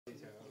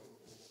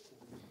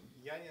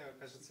Я,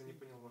 кажется, не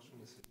понял вашу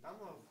мысль. Там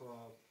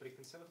в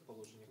приконцевых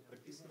положениях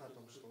прописано о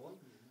том, что он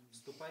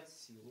вступает в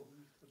силу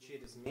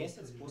через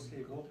месяц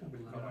после его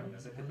опубликования.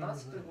 За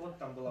 2015 год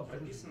там было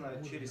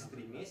прописано через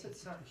 3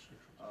 месяца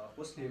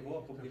после его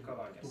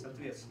опубликования.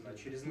 Соответственно,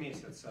 через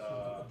месяц...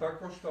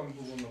 Також там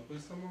було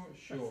написано,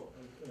 що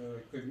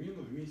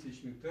Кабміну в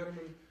місячний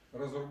термін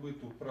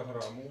розробити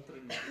програму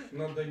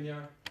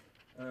надання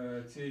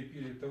цієї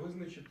пільги та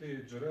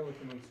визначити джерела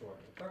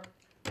фінансування. Так?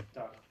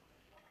 Так.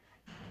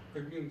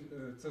 Кабмін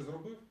це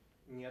зробив?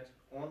 Нет,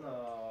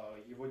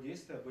 его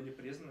действия были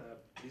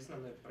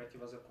признаны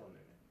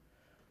противозаконными.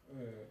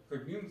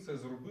 Кабмін це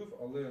зробив,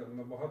 але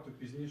набагато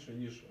пізніше,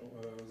 ніж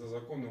за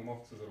законом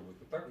мав це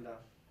зробити, так? Да.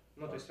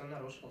 Ну, то есть он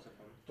нарушил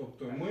закон.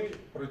 Тобто ми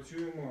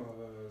працюємо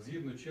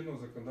згідно чинного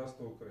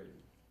законодавства України.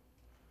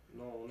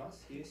 Но у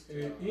нас есть...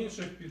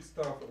 Інших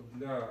підстав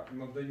для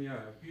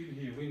надання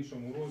пільги в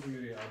іншому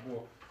розмірі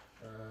або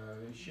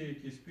ще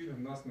якісь пільги в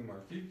нас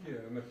немає, тільки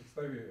на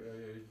підставі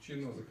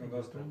чинного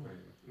законодавства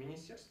України.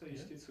 Министерство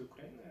юстиции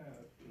Украины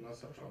на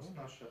запрос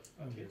наш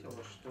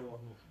ответило, что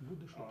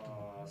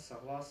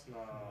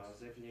согласно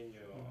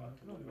заявлению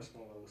от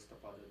 8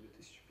 листопада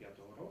 2005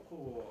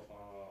 року,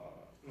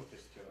 ну, то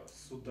есть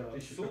суд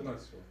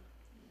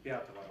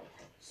 2005 року,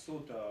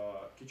 суд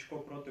Кічко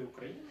проти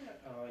України,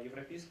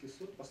 Європейський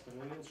суд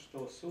постановив,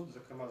 що суд,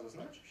 зокрема,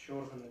 зазначив, що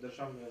органи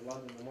державної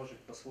влади не можуть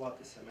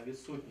посилатися на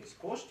відсутність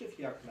коштів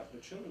як на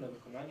причину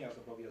невиконання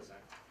зобов'язань.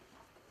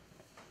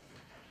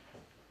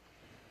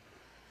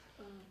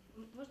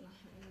 Можна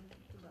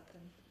додати?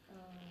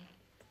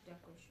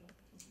 Дякую, що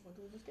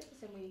згодили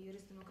зустрітися. Ми є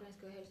юристами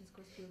Української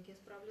гельсінської спілки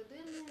з прав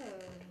людини,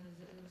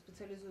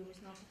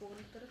 спеціалізуємось на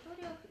окупованих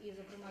територіях, і,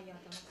 зокрема, я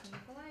та Максим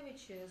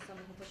Миколаївич з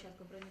самого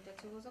початку прийняття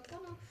цього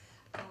закону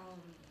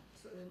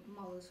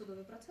мали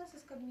судові процеси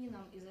з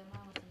Кабміном і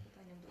займаємося цим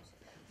питанням досі.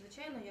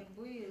 Звичайно,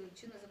 якби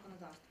чинне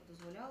законодавство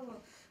дозволяло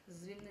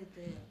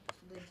звільнити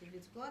студентів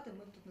від сплати,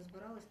 ми б тут не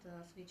збирались та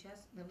свій час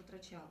не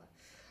витрачали.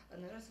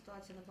 На жаль,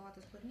 ситуація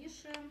набагато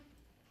складніша.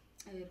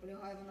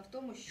 Полягає вона в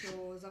тому,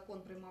 що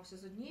закон приймався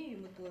з однією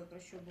метою, про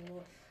що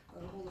було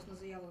голосно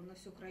заявлено на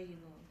всю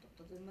країну.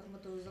 Тобто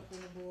метою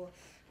закону було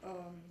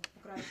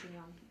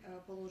покращення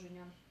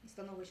положення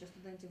становища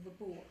студентів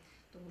ВПО,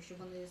 тому що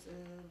вони з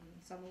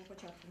самого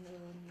початку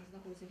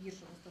знаходяться в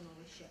гіршому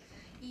становищі.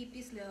 І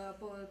після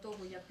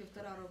того, як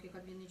 1,5 роки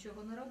Кабмін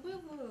нічого не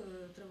робив,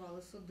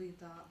 тривали суди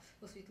та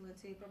освітлення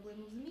цієї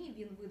проблеми в ЗМІ,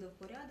 він видав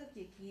порядок,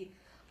 який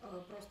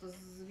просто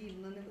звів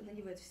на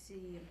нівець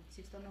всі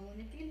ці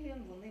встановлені пільги,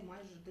 вони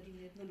майже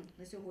дорівнюють нулю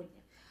на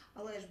сьогодні.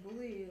 Але ж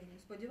були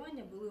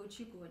сподівання, були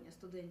очікування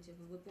студентів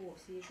ВПО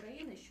всієї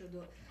країни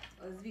щодо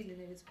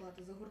звільнення від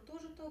сплати за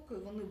гуртожиток.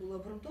 Вони були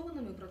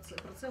обґрунтованими, про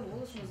це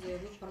голосно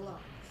заявив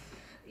парламент.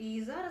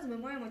 І зараз ми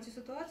маємо цю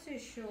ситуацію,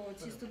 що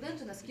ці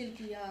студенти,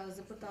 наскільки я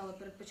запитала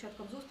перед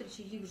початком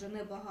зустрічі, їх вже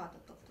небагато.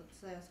 Тобто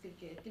це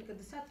скільки? Кілька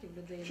десятків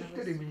людей.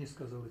 4 мені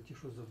сказали, ті,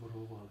 що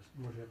заборгувалися.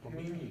 Може, я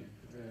пам'ятаю? Ні,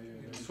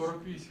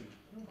 48.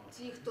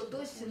 Ті, хто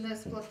досі не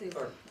сплатив.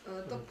 Так.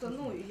 Тобто,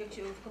 ну,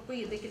 якщо в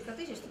КПІ декілька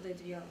тисяч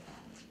студентів, я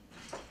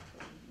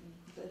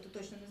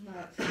точно не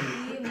знаю.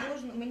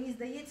 І мені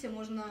здається,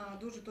 можна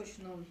дуже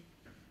точно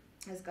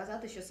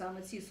сказати, що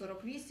саме ці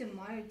 48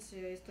 мають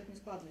істотні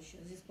складнощі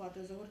зі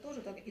сплатою за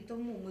гуртожиток, і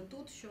тому ми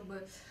тут, щоб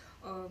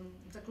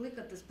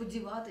закликати,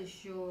 сподіватися,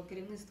 що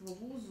керівництво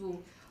вузу,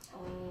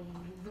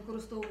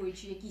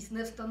 використовуючи якісь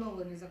не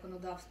встановлені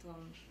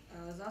законодавством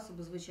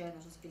засоби,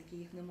 звичайно ж, оскільки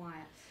їх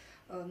немає,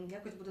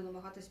 якось буде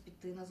намагатись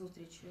піти на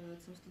зустріч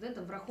цим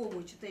студентам,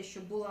 враховуючи те,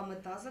 що була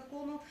мета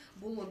закону,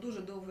 було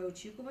дуже довге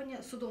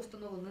очікування, судом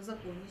встановлено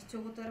незаконність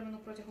цього терміну,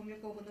 протягом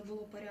якого не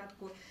було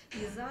порядку,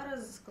 і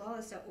зараз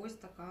склалася ось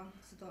така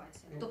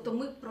ситуація. Тобто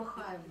ми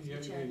прохаємо,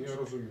 звичайно. Я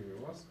розумію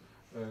вас.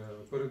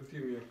 Перед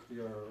тим, як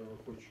я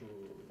хочу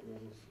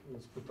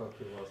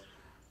спитати вас,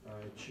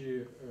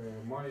 чи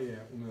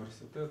має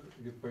університет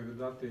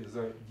відповідати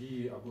за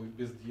дії або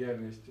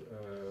бездіяльність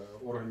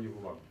органів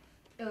влади?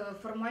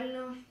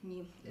 Формально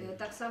ні.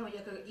 Так само,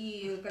 як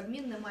і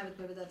Кабмін не має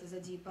відповідати за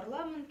дії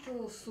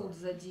парламенту, суд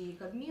за дії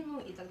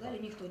Кабміну і так далі.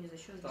 Ніхто ні за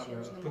що,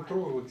 звичайно ж, не має.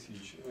 Петро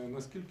Олексійович,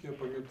 наскільки я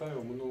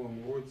пам'ятаю, в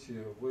минулому році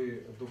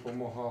ви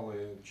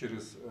допомагали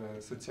через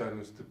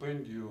соціальну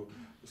стипендію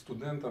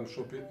студентам,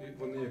 щоб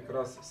вони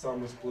якраз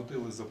саме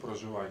сплатили за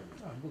проживання.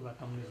 Так, була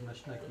там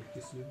незначна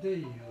кількість людей,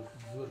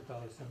 і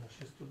зверталися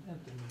наші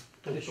студенти.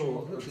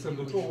 Тобто це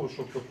до того,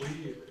 що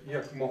КПІ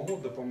як могло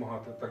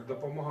допомагати, так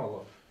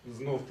допомагало.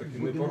 Знов-таки,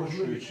 не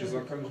порушуючи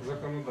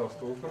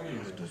законодавство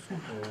України,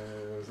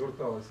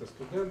 зверталися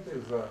студенти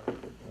за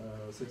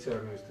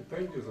соціальною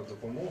стипендією, за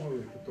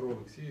допомогою. Петро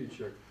Олексійович,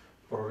 як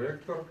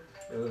проректор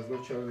з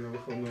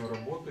навчально-виховної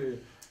роботи,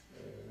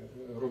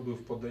 робив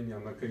подання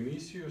на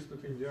комісію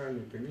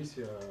стипендіальну,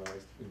 комісія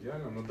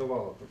стипендіальна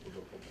надавала таку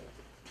допомогу.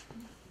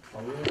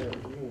 Але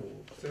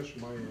це ж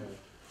має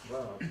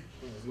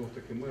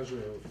знов-таки межі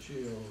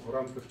в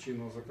рамках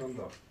чинного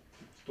законодавства.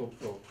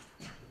 Тобто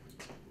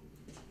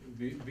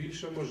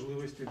більше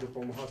можливості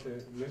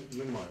допомагати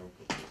немає.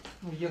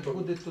 Ну, як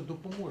буде, то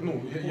допоможе.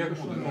 Ну, як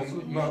Поки що буде, на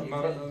сьогоднішній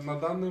день- на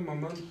даний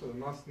момент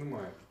нас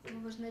немає.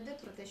 Мова ж не йде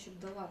про те, щоб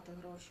давати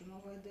гроші,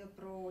 мова йде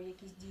про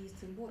якісь дії з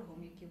цим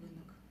боргом, який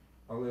виник.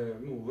 Але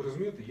ну ви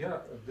розумієте,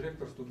 я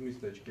директор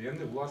Студмістечка, я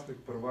не власник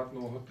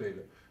приватного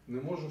готелю.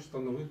 Не можу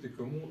встановити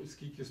кому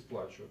скільки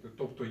сплачувати.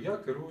 Тобто я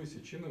керуюся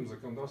чинним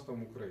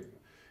законодавством України.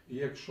 І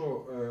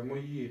якщо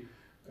мої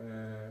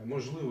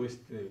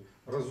можливості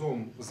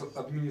разом з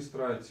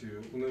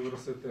адміністрацією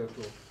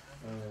університету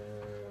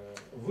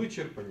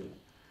вичерпані,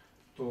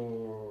 то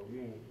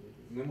ну,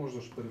 не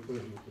можна ж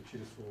перепригнути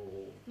через свого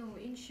голову. Ну,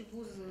 інші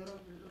вузи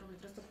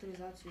роблять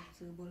реструктуризацію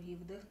цих боргів,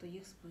 дехто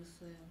їх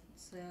списує.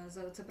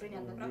 Це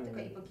прийнятна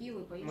практика і по Києву,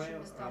 і по іншим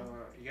містам.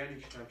 Я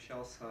лично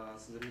общался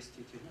с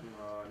заместителем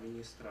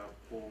министра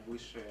по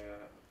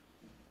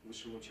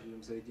высшим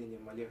учебным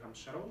заведениям Олегом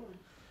Шаровым.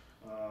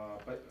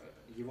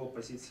 Его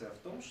позиция в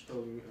том,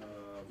 что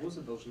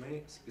вузы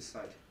должны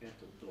списать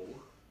этот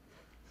долг.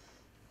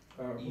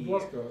 Будь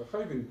ласка,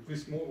 хай він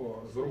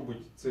письмово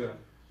зробить це.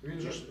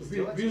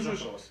 Сделайте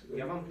запрос.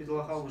 Я вам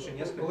предлагал уже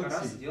несколько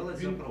раз сделать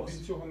запрос.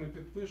 Він цього не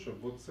підпише,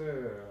 бо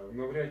це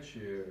навряд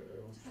чи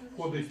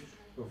входить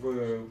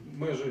в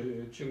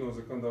межі чинного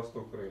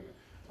законодавства України.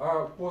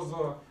 А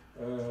поза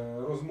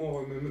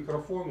розмовами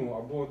мікрофону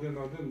або один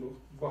на один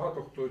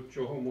багато хто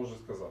чого може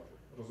сказати.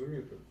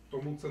 Розумієте?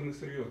 Тому це не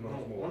серйозна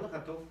розмова. Он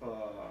готов,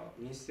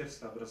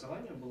 Министерство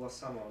образования было с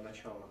самого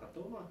начала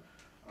готово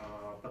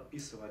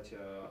подписывать,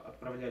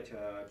 отправлять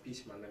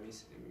письма на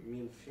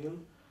Минфин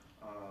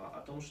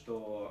о том,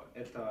 что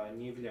это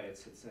не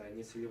является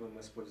нецелевым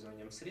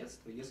использованием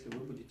средств, если вы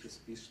будете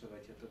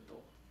списывать этот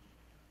долг.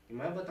 И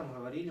мы об этом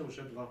говорили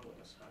уже 2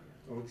 года с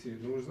вами. Олексій,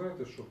 ну ви ж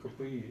знаєте, що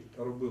КПІ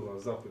робила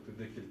запити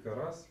декілька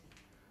разів,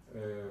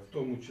 в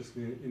тому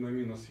числі і на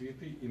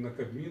Міносвіти, і на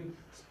Кабмін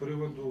з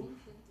приводу,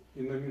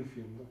 і на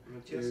Мінфін,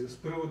 з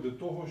приводу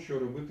того, що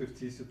робити в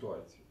цій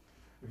ситуації.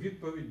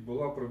 Відповідь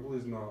була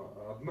приблизно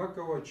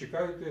однакова: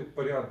 чекайте,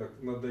 порядок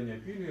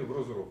надання пільги в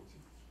розробці.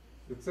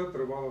 І це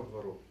тривало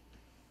 2 роки.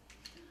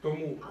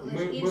 Тому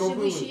Але інші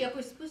виші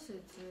якось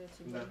списують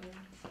ці борги?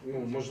 Ну,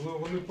 можливо,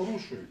 вони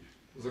порушують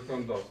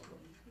законодавство.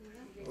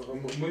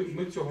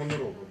 Ми цього не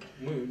робимо.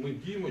 Ми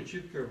діємо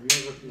чітко в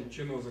межах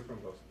чинного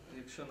законодавства.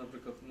 Якщо,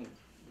 наприклад,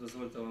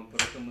 дозвольте вам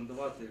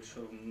порекомендувати, якщо,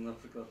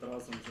 наприклад,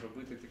 разом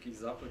зробити такий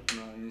запит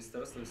на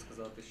міністерство і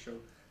сказати, що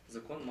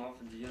закон мав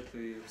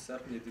діяти в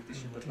серпні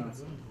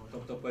 2015.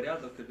 Тобто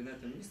порядок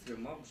Кабінету міністрів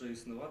мав вже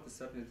існувати в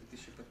серпні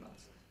 2015.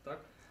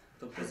 Так?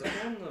 Тобто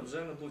закон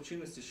вже набув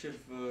чинності ще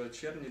в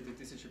червні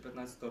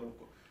 2015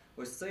 року.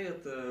 Ось цей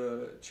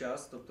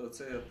час, тобто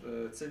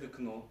це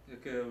вікно,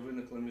 яке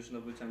виникло між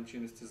набуттям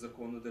чинності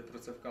закону, де про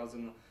це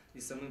вказано,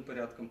 і самим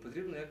порядком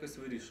потрібно якось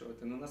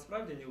вирішувати. Ну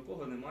насправді ні у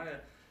кого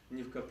немає,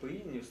 ні в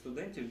КПІ, ні в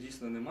студентів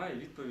дійсно немає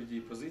відповіді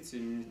і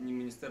позиції ні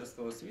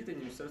Міністерства освіти, ні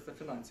Міністерства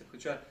фінансів.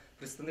 Хоча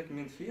представник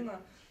Мінфіна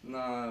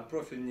на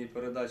профільній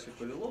передачі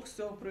 «Полілог» з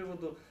цього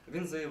приводу,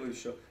 він заявив,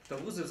 що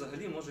вузи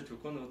взагалі можуть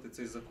виконувати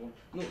цей закон.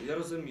 Ну, я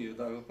розумію,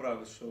 так, ви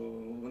праві, що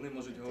вони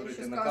можуть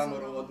говорити на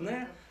камеру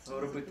одне,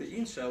 робити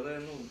інше,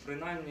 але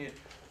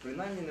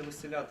принаймні не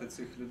виселяти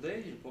цих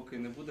людей, поки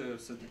не буде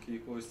все-таки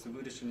якогось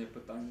вирішення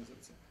питання за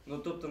це. Ну,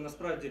 тобто,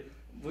 насправді,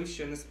 ви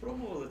ще не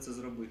спробували це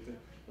зробити,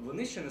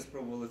 вони ще не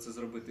спробували це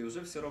зробити, і вже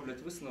всі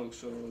роблять висновок,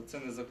 що це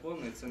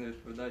незаконно і це не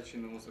відповідає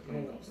чинному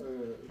законодавству.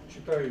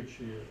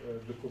 Читаючи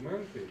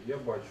документи, я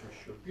бачу,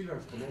 що пільга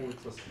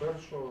встановлюється з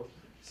 1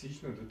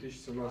 січня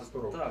 2017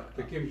 року. Так.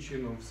 Таким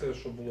чином, все,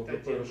 що було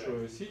до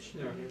 1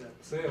 січня,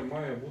 це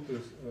має бути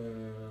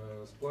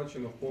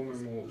сплачено в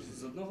повному обсязі.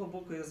 З одного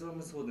боку я з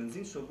вами згоден, з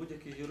іншого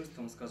будь-який юрист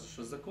вам скаже,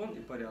 що закон і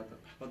порядок.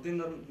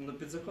 Один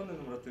підзаконний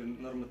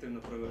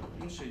нормативно-правовий,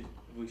 інший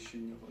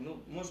вищий нього. Ну,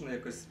 можна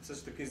якось все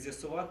ж таки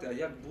з'ясувати, а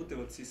як бути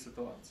в цій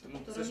ситуації. Ну,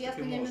 То все ж таки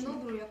роз'яснення можна.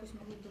 Мінобру якось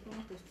могли б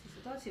допомогти в цій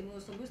ситуації. Ми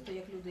особисто,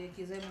 як люди,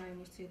 які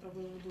займаємося цією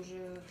проблемою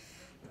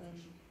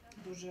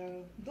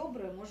дуже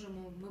добре,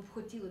 ми б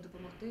хотіли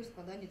допомогти в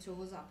складанні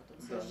цього запиту.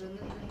 Це ж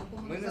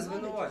нікому Ми не завадить.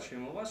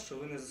 звинувачуємо вас, що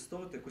ви не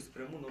застосовуєте якусь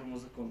пряму норму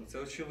закону. Це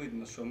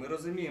очевидно, що ми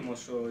розуміємо,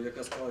 що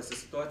яка склалася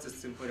ситуація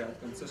з цим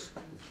порядком.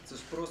 Це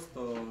ж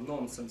просто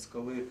нонсенс,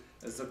 коли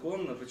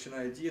закон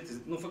починає діяти.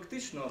 Ну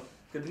фактично,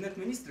 Кабінет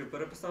міністрів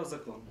переписав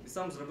закон і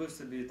сам зробив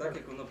собі так,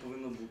 як воно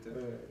повинно бути.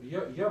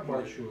 Я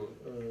бачу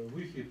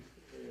вихід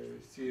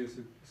з цієї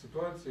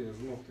ситуації,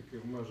 знов-таки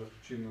в межах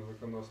чинного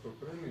законодавства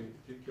України,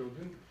 тільки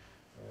один.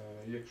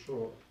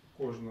 Якщо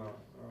кожна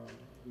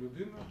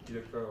людина,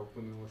 яка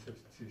опинилася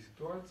в цій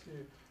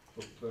ситуації,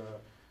 тобто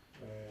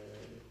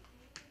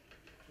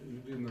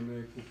людина, на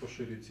яку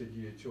поширюється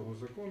дія цього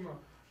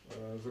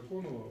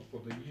закону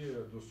подає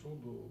до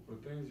суду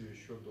претензію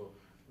щодо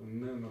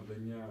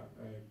ненадання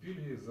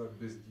пільги за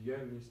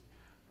бездіяльність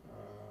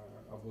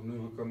або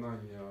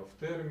невиконання в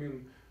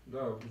термін,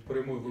 да,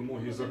 прямої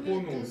вимоги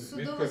закону від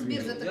судовий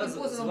збір за Кабміну. Я таким з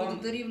позовом вами-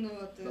 буде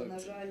дорівнювати, Так. на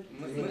жаль.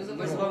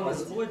 Ми з вами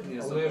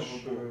згодні, з Але одного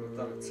ж боку.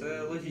 Так,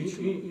 це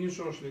логічно.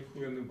 іншого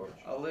шляху я не бачу.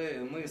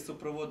 Але ми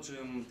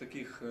супроводжуємо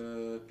таких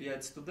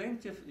 5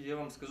 студентів, і я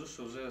вам скажу,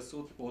 що вже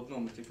суд по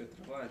одному тільки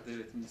триває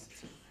 9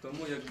 місяців. Тому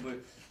якби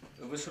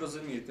ви ж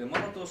розумієте,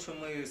 мало того, що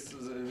ми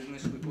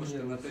віднайшли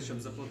кошти на те,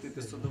 щоб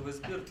заплатити судовий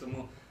збір,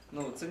 тому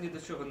це ні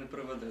до чого не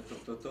приведе.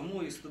 Тобто,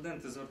 тому і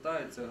студенти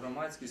звертаються,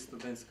 громадськість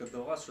студентська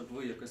до вас, щоб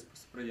ви якось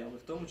посприяли,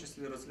 в тому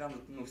числі розглянути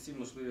всі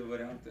можливі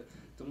варіанти.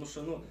 Тому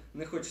що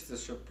не хочеться,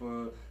 щоб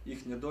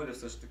їхня доля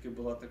все ж таки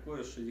була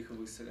такою, що їх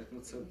виселять.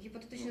 Це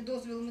Гіпотетичний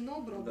дозвіл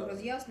Мінобру або да.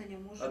 роз'яснення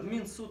може...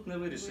 Адмінсуд не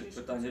вирішить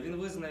вирішити питання. Він це.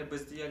 визнає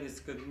бездіяльність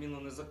Кабміну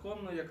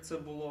незаконною, як це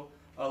було,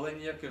 але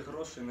ніяких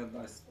грошей не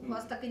дасть. У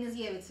вас так і не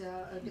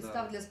з'явиться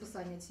підстав для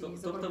списання цієї Тобто в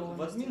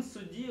заборгованості.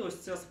 адмінсуді ось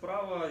ця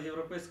справа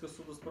Європейського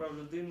суду з прав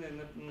людини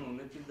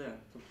не піде.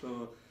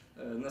 Тобто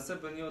на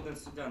себе ні один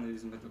суддя не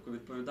візьме таку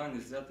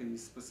відповідальність взяти і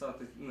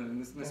списати,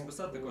 не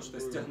списати кошти, а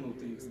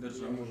стягнути їх з Я,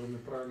 держави. може,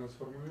 неправильно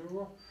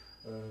сформулював,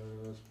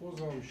 з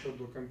позовом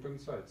щодо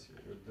компенсації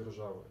від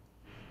держави.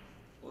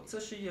 Оце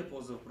ж і є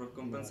позов про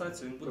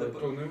компенсацію. Він буде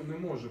То не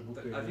може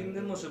бути. А він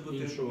не може бути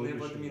іншого не в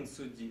рішення.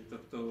 адмінсуді.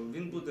 Тобто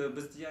він буде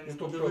бездіяльність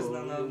Тобто, буде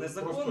визнана просто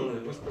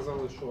незаконною. ви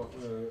сказали, що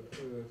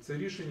це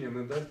рішення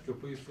не дасть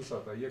КПІ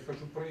списати, а я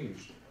кажу про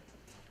інше.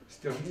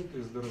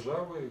 Стягнути з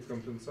держави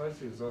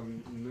компенсацію за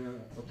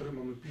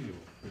неотриману пільгу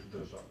від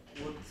держави.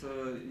 От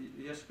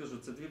я ж кажу,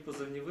 це дві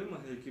позовні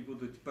вимоги, які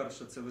будуть.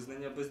 Перше, це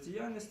визнання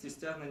бездіяльності і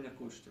стягнення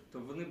коштів.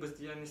 Тобто вони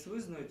бездіяльність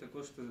визнають, а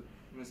кошти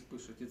не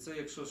спишуть. І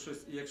це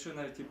якщо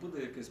навіть і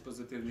буде якесь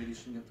позитивне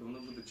рішення, то воно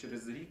буде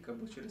через рік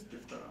або через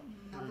півтора.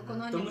 А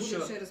виконання Тому буде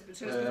що через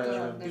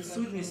півтора.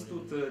 підсудність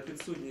тут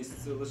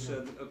підсудність це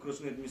лише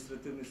окружний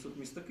адміністративний суд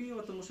міста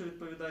Києва, тому що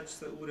відповідач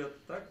це уряд,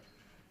 так?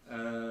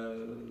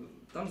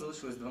 Там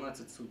залишилось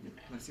 12 суддів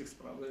на всіх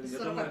справах.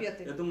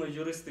 Я думаю,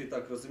 юристи і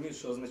так розуміють,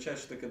 що означає,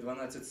 що таке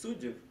 12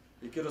 суддів,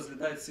 які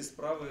розглядають всі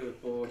справи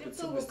по Крім того,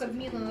 підсудності.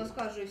 Кабмін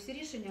оскаржує всі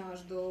рішення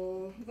аж до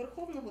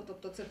Верховного,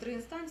 тобто це 3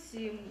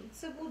 інстанції.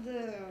 Це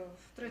буде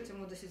в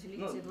третьому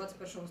десятилітті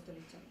 21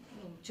 століття.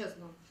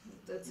 Чесно,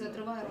 це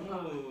триває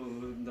роками.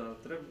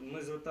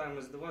 Ми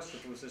звертаємось до вас,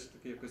 щоб ви все ж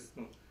таки якось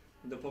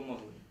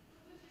допомогли.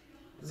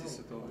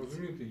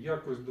 Розумієте,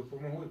 якось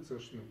допомогли, це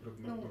ж не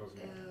предметно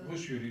розмови. Ви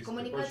ж юристи.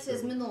 Комунікація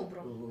з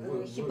Мінобром.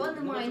 ви- Хіба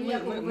немає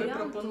ніякого Ми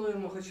варіанту?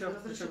 пропонуємо хоча б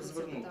розрішити це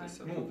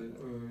звернутися питання? туди.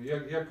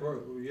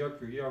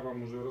 Як я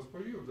вам вже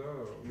розповів,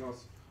 у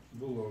нас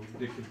було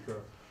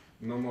декілька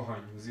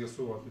намагань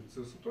з'ясувати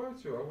цю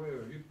ситуацію, але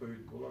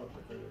відповідь була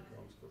така, як я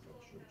вам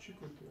сказав, що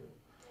очікуйте.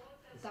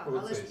 Так,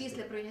 але ж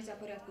після прийняття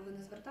порядку ви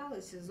не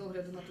зверталися з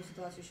огляду на ту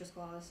ситуацію, що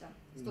склалася?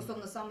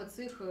 Стосовно саме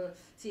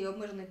цієї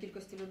обмеженої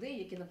кількості людей,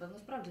 які, напевно,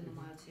 справді не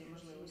мають цієї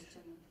можливості.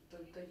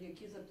 Тобто,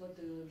 які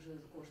заплатили вже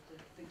кошти,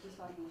 такі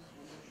самі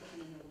особи, що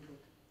вони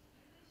робити?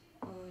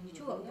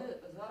 Нічого, Вони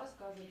зараз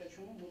кажуть, а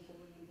чому ми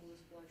повинні були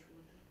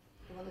сплачувати?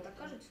 вони так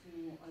кажуть?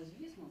 А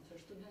звісно, це ж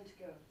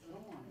студентське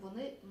громада.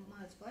 Вони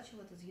мають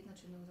сплачувати згідно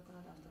чинного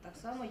законодавства. Так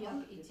само, як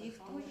і ті,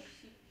 хто...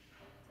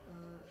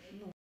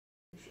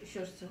 Що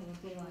ж з цього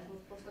випливає? Ви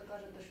просто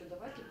кажете, що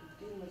давайте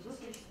підіймо на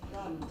зустріч.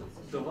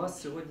 До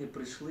вас сьогодні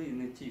прийшли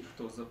не ті,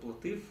 хто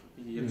заплатив,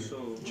 і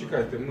якщо...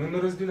 Чекайте, ми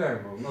не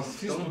розділяємо. У нас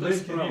всі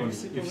студенти рівні,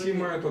 і всі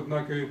мають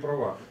однакові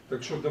права.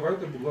 Так що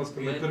давайте, будь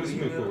ласка, не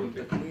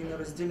пересмикувати. Так ми і не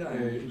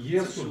розділяємо.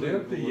 Є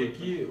студенти,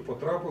 які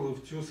потрапили в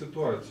цю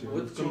ситуацію,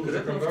 в цю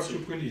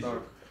законодавчу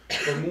колізію.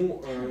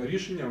 Тому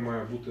рішення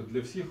має бути для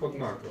всіх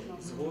однакове.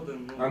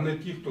 Згоден. А не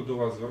ті, хто до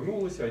вас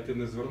звернулися, а ті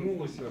не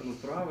звернулися.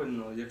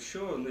 Правильно,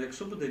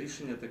 якщо буде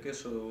рішення таке,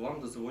 що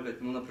вам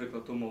дозволять,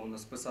 наприклад, умовно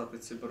списати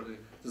ці борги,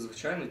 то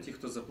звичайно ті,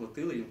 хто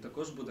заплатили, їм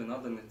також буде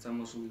надана ця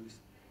можливість.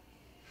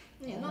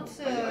 Ні,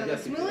 це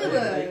сміливе.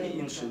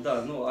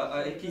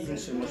 А які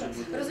інші може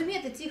бути?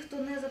 Розумієте, ті, хто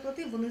не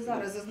заплатив, вони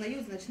зараз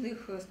зазнають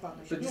значних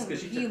складнощів. Тоді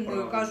скажіть, їм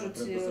як кажуть,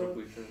 треба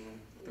зробити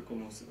в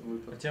такому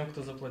випадку. Тем,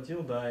 кто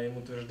заплатил, да, им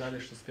утверждали,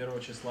 что с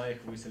 1 числа их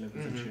выселят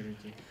из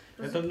общежитий.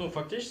 Это,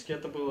 фактически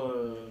это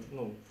было,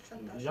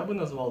 я бы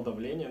назвал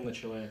давлением на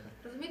человека.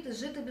 Розумієте,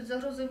 жити під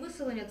загрозою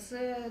виселення –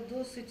 це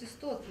досить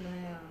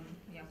істотне,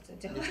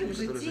 тягар в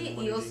житті,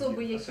 і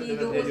особи, які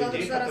його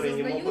зараз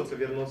зазнають.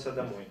 повернутися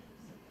домой.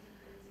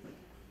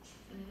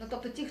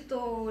 Тобто ті,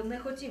 хто не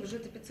хотів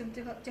жити під цим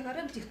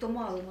тягарем, ті, хто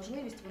мали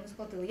можливість, вони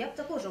сплатили. Я б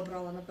також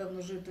обрала,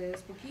 напевно, жити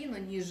спокійно,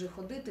 ніж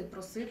ходити,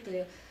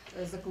 просити,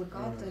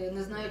 закликати,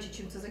 не знаючи,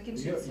 чим це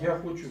закінчиться. Я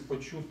хочу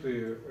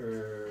почути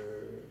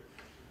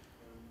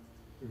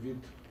від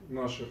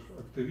наших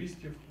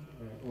активістів,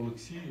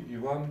 Олексій,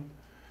 Іван.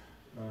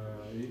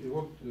 І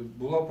от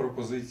була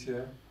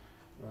пропозиція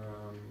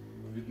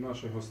від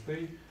наших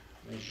гостей,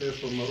 те,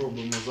 що ми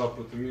робимо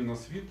запит в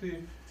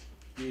Міносвіти,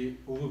 і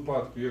у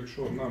випадку,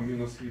 якщо нам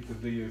Міносвіти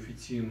дає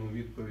офіційну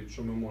відповідь,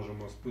 що ми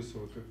можемо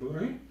списувати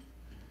борги,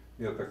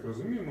 я так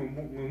розумію,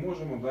 ми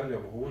можемо далі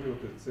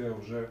обговорювати це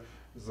вже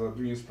з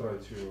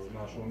адміністрацією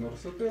нашого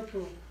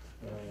університету,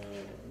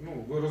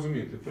 ви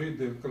розумієте,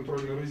 прийде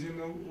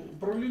контрольно-ревізійне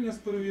управління з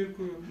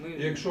перевіркою,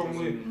 якщо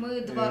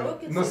Ми 2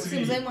 роки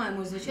цим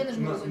займаємося, звичайно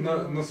ж ми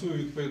розуміємо. на свою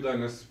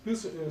відповідальність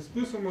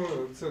списуємо,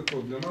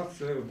 то для нас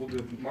це буде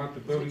мати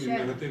певні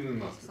негативні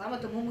наслідки. Саме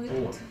тому ми і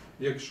тут.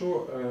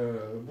 Якщо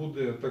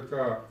буде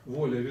така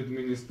воля від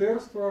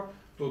міністерства,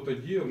 то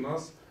тоді у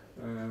нас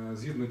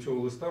згідно цього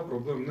листа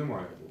проблем не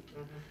має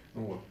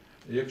бути.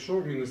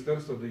 Якщо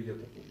міністерство дає таку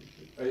відповідь.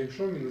 А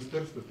якщо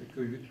міністерство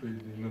такої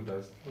відповіді не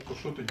дасть, то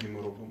що тоді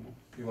ми робимо,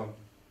 Іван?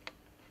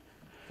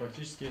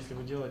 Фактически, если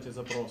вы делаете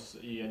запрос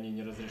и они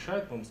не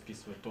разрешают вам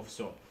списывать, то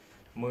все.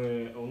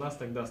 У нас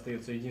тогда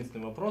остается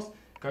единственный вопрос,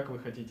 как вы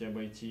хотите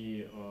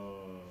обойти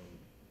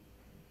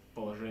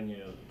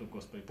положение,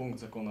 пункт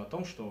закона о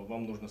том, что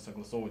вам нужно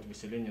согласовывать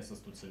выселение со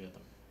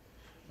студсоветом.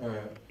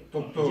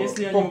 Тобто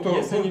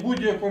ви в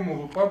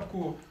будь-якому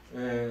випадку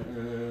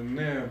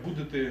не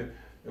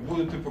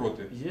будете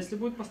проти, если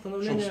будет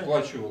постановление, щоб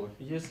сплачували?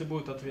 Если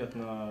будет ответ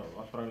на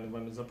отправленный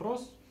вами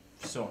запрос,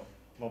 все,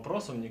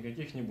 вопросов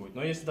никаких не будет.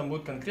 Но если там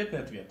будет конкретный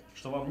ответ,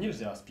 что вам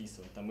нельзя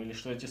списывать, или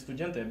что эти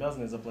студенты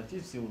обязаны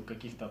заплатить в силу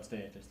каких-то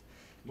обстоятельств,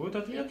 будет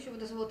ответ. Якщо ви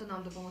дозволите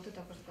нам допомогти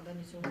також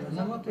складанню цього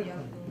запиту,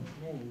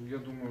 я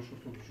думаю, що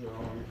тут вже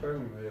Анна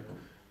Михайлівна, як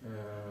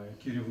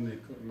керівник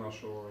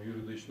нашого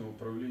юридичного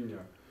управління,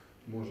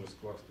 може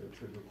скласти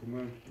цей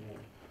документ,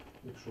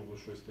 якщо ви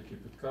щось таке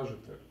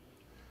підкажете.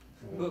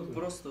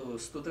 Просто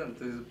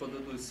студенти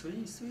подадуть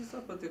свій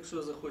запит,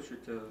 якщо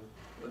захочуть,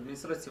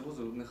 адміністрація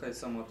вузу нехай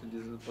сама тоді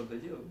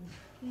подає.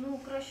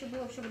 Краще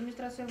було б, щоб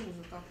адміністрація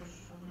вузу також,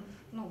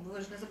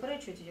 ви ж не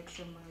заперечуєте,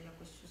 якщо ми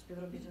якось у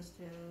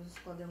співробітництві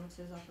складемо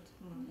цей запит?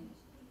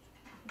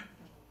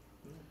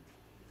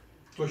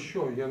 То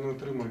що? Я не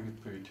отримав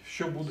відповідь.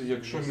 Що буде,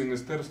 якщо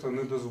міністерство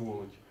не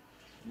дозволить?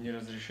 Не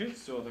разрешит,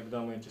 все, тогда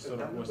мы эти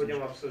 48... Мы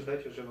будем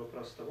обсуждать уже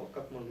вопрос того,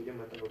 как мы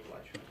будем это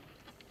выплачивать.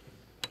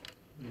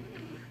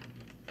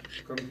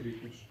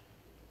 Конкретніше.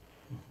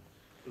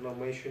 Но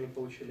мы еще не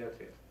получили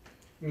ответ.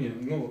 Ні,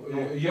 ви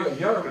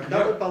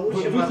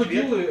ви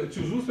хотіли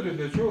цю зустріч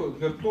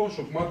для того,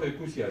 щоб мати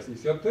якусь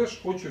ясність. Я теж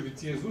хочу від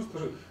цієї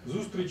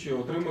зустрічі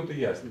отримати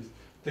ясність.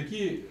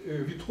 Такий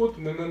відход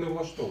мене не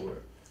влаштовує.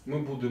 Ми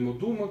будемо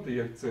думати,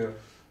 як це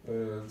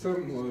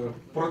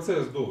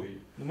процес довгий.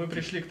 Мы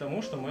пришли к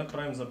тому, что мы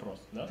отправим запрос,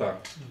 да?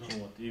 Так.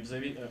 И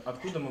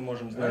откуда мы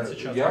можем знать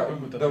сейчас, какой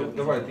будет ответ?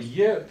 Давайте,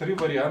 є 3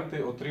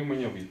 варіанти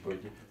отримання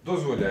відповіді.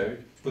 Дозволяють,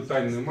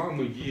 питань нема,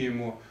 ми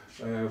діємо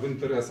в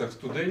інтересах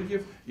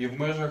студентів і в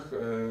межах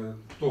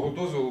того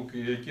дозволу,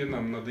 який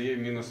нам надає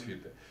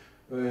Міносвіти.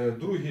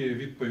 Друга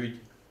відповідь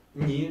 –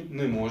 ні,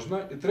 не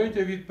можна. І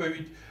третя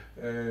відповідь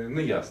 –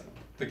 неясно.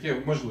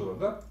 Таке можливо,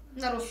 так?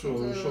 На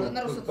розсуд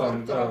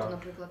ректорату,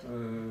 наприклад.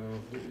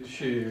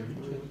 Ще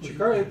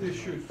чекаєте,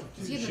 що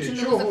згідно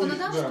чинного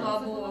законодавства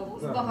або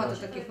багато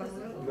таких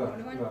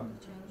формулювань.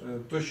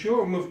 То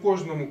що ми в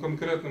кожному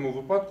конкретному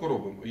випадку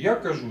робимо? Я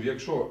кажу,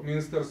 якщо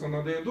міністерство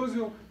надає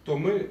дозвіл, то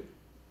ми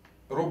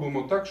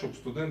робимо так, щоб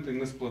студенти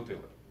не сплатили.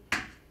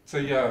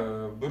 Це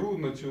я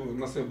беру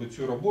на себе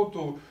цю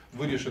роботу,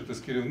 вирішити з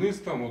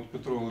керівництвом, от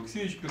Петро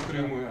Олексійович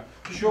підтримує.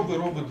 Що ви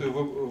робите,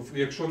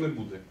 якщо не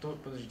буде?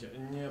 Подождите,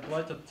 не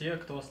платят те,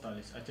 кто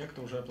остались, а те,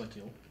 кто уже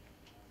оплатил.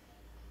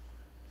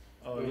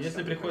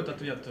 Если приходит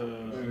ответ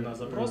на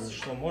запрос,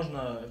 что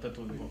можно этот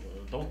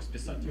долг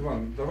списать.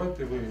 Іван,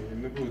 давайте ви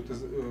не будете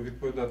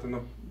відповідати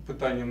на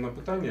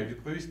питання,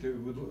 відповісти.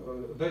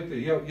 Дайте,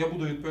 я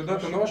буду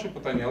відповідати на ваші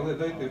питання, але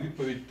дайте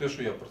відповідь те,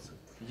 що я просив.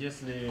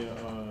 Если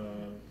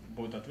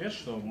будет ответ,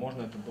 что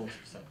можно этот долг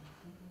списать.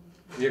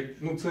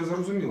 Це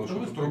зрозуміло, що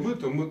тут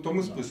робити, то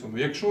ми списуємо.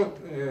 Якщо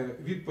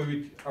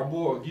відповідь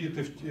або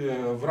діяти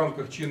в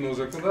рамках чинного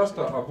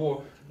законодавства,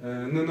 або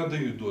не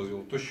надають дозвіл,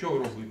 то що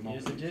робимо?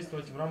 Если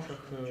действовать в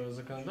рамках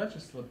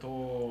законодательства,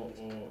 то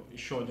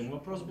еще один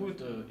вопрос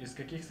будет, из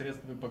каких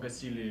средств вы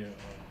погасили.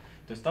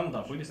 То есть там,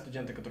 да, были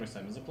студенты, которые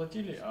сами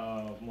заплатили,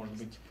 а может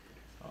быть,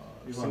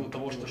 в силу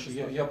того, что...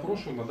 Я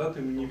прошу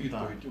надати мені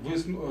відповідь. Ви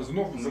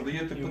знов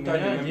задаєте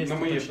питання на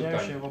моє питання.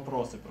 У меня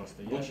вопросы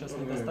просто. Я сейчас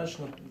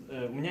недостаточно...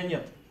 У меня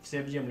нет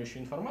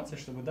всеобъемлющей информации,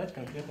 чтобы дать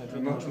конкретный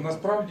ответ.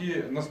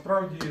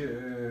 Насправді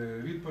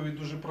відповідь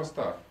дуже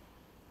проста,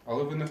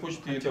 але ви не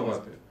хочете її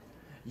давати.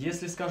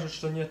 Если скажут,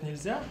 что нет,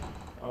 нельзя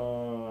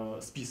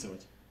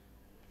списывать,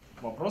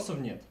 вопросов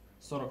нет.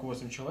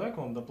 48 человек,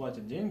 вам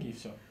доплатят деньги и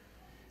все.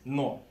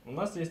 Но у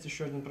нас есть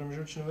еще один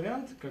промежуточный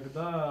вариант,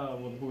 когда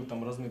вот будет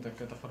там размыта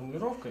какая-то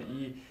формулировка,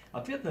 и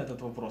ответ на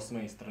этот вопрос с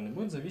моей стороны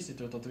будет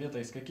зависеть от ответа,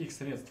 из каких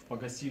средств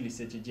погасились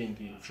эти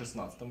деньги в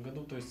 2016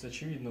 году. То есть,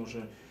 очевидно,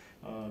 уже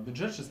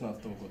бюджет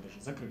 2016 года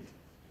же закрыт.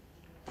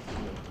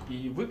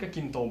 И вы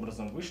каким-то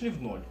образом вышли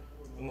в ноль.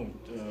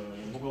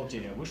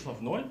 Бухгалтерия вышла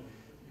в ноль.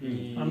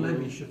 А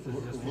навіщо це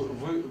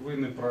Ви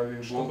не праві.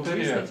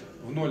 Бухгалтерія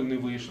в ноль не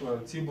вийшла,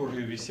 ці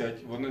борги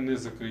висять, вони не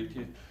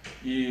закриті.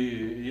 І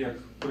як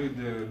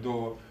прийде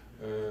до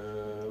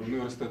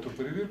університету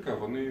перевірка,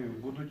 вони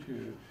будуть...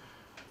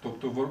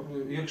 Тобто,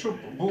 якщо б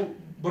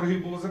борги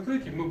були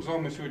закриті, ми б з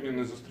вами сьогодні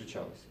не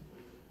зустрічалися.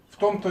 В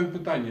тому то й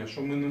питання,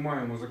 що ми не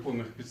маємо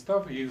законних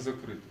підстав їх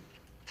закрити.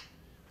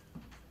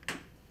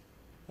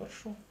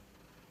 Хорошо.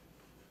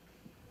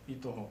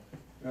 Итого.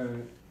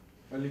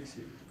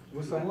 Олексій,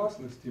 ви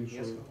согласні з тим, Я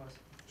согласен.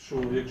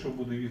 що якщо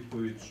буде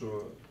відповідь,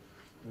 що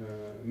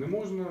не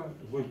можна,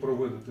 ви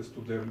проведете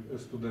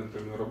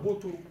студентами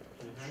роботу,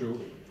 що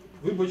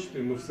вибачте,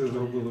 ми все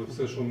зробили,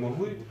 все, що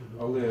могли,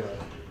 але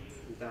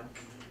Да.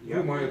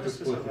 ви маєте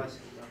повністю сплатити.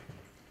 согласен, да.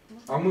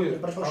 А ми...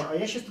 Перепрошую, а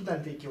є ще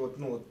студенти, які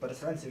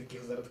переселенці, в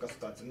яких зараз така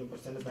ситуація? Ну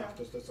просто я не знаю,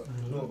 хто стосовно.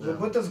 Ну, Ви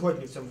будете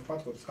згодні в цьому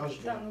випадку,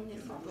 скажете? Так, ну, ні,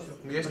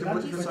 Ну, если Питань-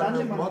 будет питань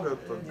официальная нема. бумага,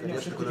 то, Ні, конечно,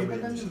 все-таки куда мы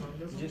питань идем.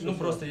 нема. Ну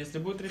просто, если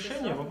будет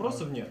решение,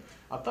 вопросов нет.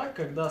 А так,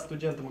 когда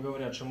студентам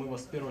говорят, что мы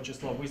вас с 1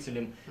 числа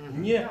выселим,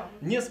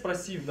 не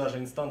спросив даже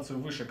инстанцию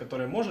выше,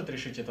 которая может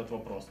решить этот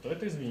вопрос, то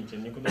это, извините,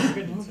 никуда не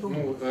годится.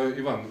 Ну,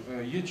 Іван,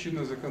 є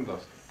чинне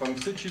законодавство, там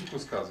все чітко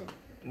сказано.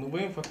 Ну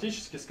вы им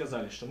фактически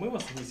сказали, что мы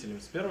вас выселим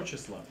с 1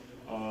 числа.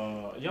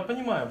 Я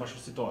понимаю вашу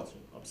ситуацию,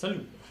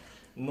 абсолютно.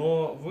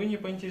 Но вы не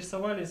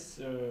поинтересовались,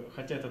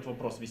 хотя этот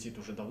вопрос висит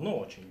уже давно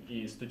очень,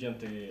 и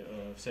студенты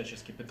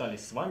всячески пытались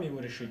с вами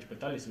его решить,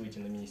 пытались выйти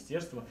на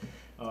министерство.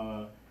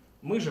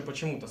 Мы же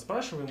почему-то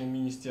спрашиваем у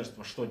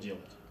министерства, что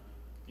делать.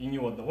 И ни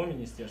у одного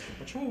министерства.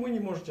 Почему вы не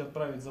можете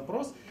отправить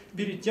запрос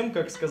перед тем,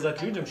 как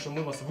сказать людям, что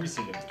мы вас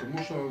выселим? Тому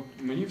що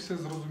мені все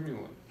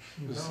зрозуміло.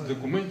 З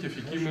документів,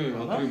 які ми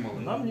отримали.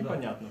 Нам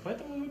непонятно.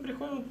 Поэтому мы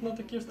приходим на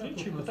такие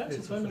встречи и пытаемся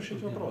с вами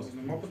решить вопрос.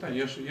 Нема питань.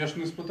 Я ж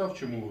не спитав,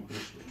 чому ви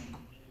прийшли.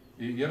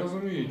 І я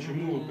розумію,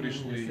 чому ви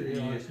прийшли.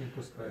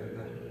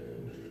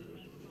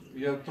 І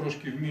я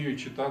трошки вмію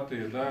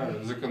читати, да,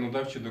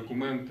 законодавчі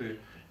документи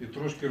і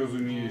трошки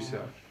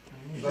розуміюся.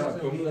 Да,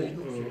 тому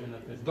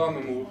в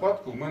даному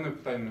випадку в мене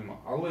питань нема.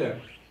 Але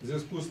в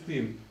зв'язку з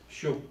тим,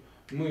 щоб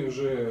ми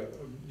вже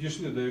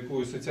дійшли до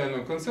якогось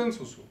соціального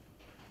консенсусу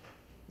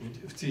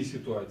в цій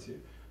ситуації,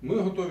 ми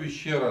готові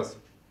ще раз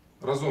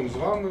разом з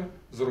вами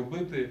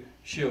зробити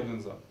ще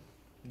один запит.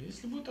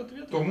 Если будет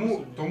ответ,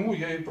 Тому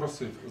я і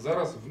просив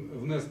зараз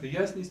внести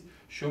ясність,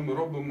 що ми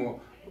робимо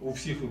у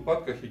всіх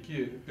випадках, які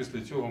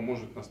після цього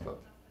можуть настати.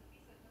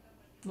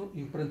 Ну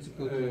і в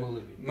принципі отримали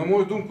відповідь. На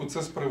мою думку,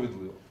 це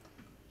справедливо.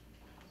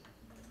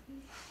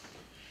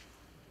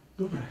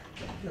 Добре,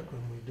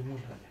 дякуємо, йдемо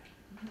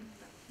далі.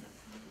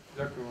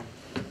 Дякую вам.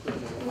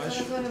 Ми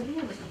зараз з вами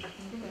вернулися, так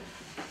не буває.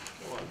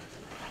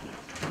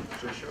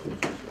 Что еще?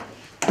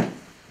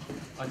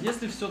 А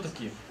если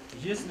все-таки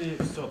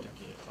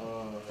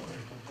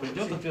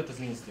придет ответ из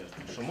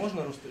министерства, что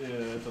можно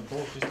этот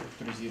долг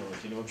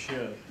реструктуризировать или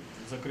вообще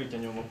закрыть о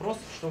нем вопрос,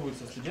 что будет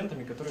со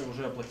студентами, которые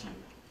уже оплатили?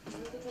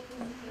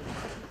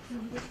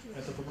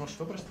 Этот вопрос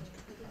что, простите?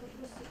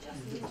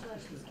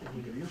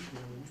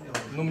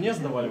 Ну, мне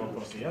задавали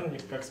вопросы, я на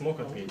них как смог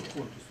ответить.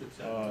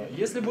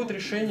 Если будет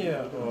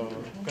решение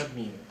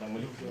Кабмина, там,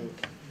 или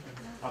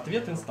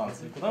ответ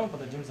инстанции, куда мы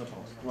подадим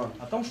запрос? Ладно.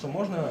 О том, что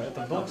можно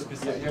этот долг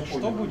списать. Я Что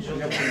понял, будет я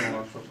делать? понял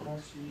ваш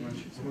вопрос.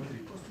 Значит,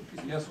 смотрите,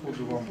 я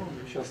сходу вам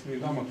сейчас не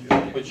дам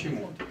ответ.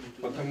 Почему?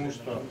 Потому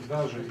что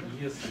даже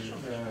если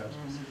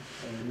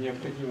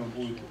необходимо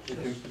будет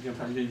этим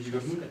студентам деньги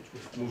вернуть,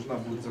 нужна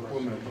будет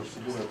законная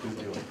процедура это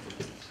сделать.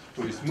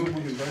 То есть мы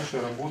будем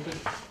дальше работать,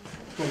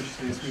 в том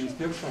числе и с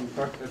министерством,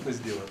 как это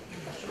сделать.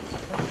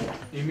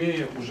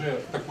 Имея уже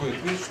такой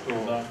ответ,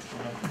 что Да.